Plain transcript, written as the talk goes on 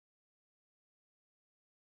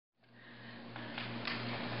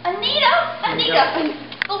Anita,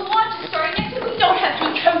 the launch is starting next week. We don't have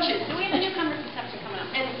any coaches. So we have a newcomer reception coming up.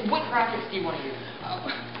 And what graphics do you want to use?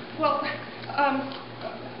 What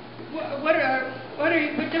are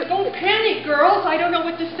you, don't panic, girls. I don't know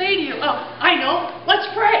what to say to you. Oh, I know. Let's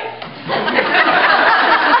pray.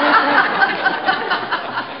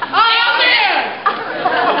 Amen.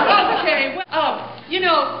 Okay, well, you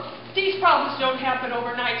know, these problems don't happen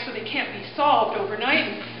overnight, so they can't be solved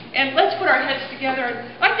overnight. And let's put our heads together, and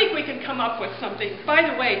I think we can come up with something. By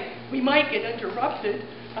the way, we might get interrupted.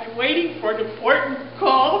 I'm waiting for an important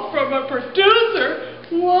call from a producer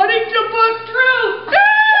wanting to book Drew.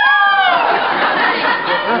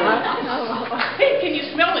 Hey, can you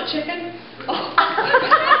smell the chicken? Oh. I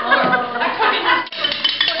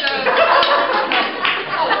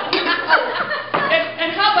told you this.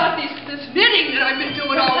 And how about this knitting that I've been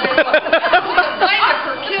doing all day? Blanket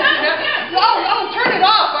for kids. Oh, turn it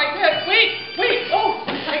off. Wait. Oh,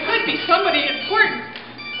 I could be somebody important.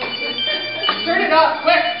 Turn it off,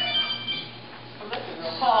 quick. I'm listening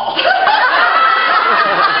to Paul.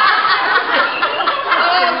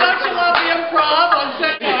 Oh, don't you love the improv on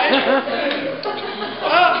set night?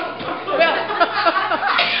 Oh, well,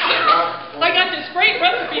 I got this great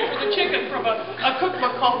recipe for the chicken from a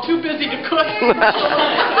cookbook called Too Busy to Cook.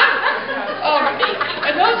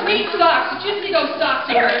 And those meat socks, did you see those socks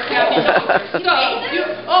are very happy?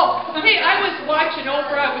 Hey, I was watching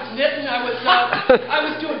Oprah, I was knitting, I was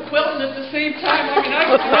doing quilting at the same time. I mean,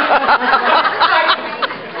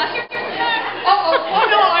 oh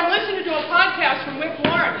no, I'm listening to a podcast from Wick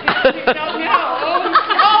Warren.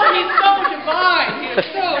 Oh, he's so divine. He is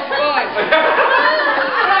so divine. But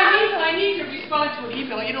I need to respond to an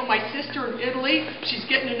email. You know, my sister in Italy, she's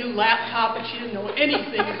getting a new laptop and she didn't know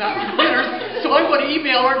anything about computers. So I'm going to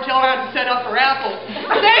email her and tell her how to set up her Apple.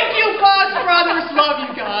 Thank you, Boss Brothers. Love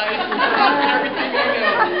you guys. Everything you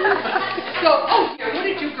know. So, what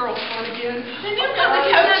did you girls want again? The newcomer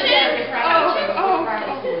coaches.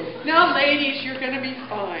 Now, ladies, you're going to be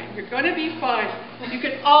fine. You're going to be fine. You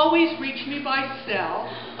can always reach me by cell.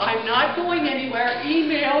 I'm not going anywhere.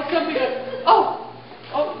 Email, something.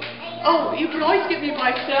 You can always get me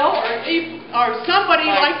by cell, or somebody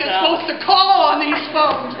like is supposed to call on these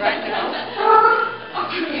phones right now.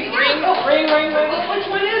 Ring. Which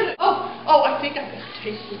one is it? I think I better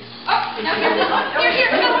take this. Here.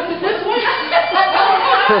 This one?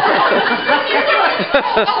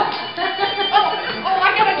 I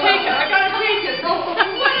gotta take it.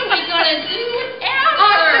 What are we gonna do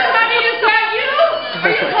after? Honey, is that you? Are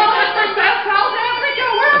you calling from South Africa?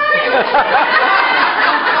 Where are you?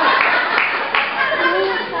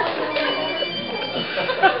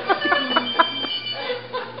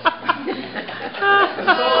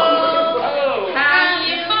 How do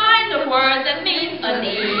you find the word that means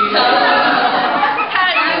Anita?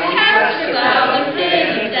 How do you catch her without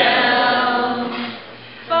sitting down?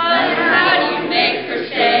 But how do you make her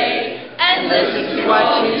stay and listen to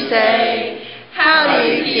what you say? How do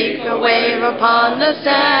you keep a wave upon the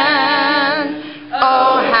sand?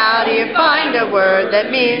 Oh, how do you find a word that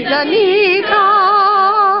means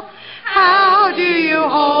Anita? How do you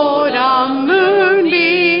hold a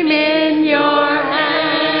moonbeam in your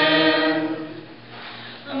hand?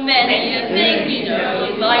 Many a thing you know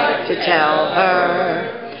you'd like To tell her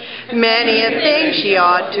many a thing she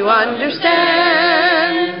ought to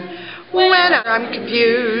understand. When I'm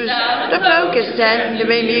confused, to focus and to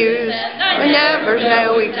be mused, I never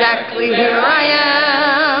know exactly who I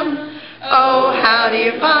am. Oh, how do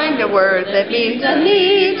you find a word that means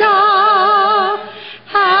Anita?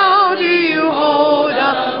 How do you hold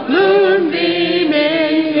a moonbeam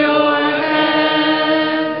in your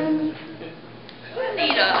hand?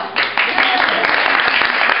 Anita.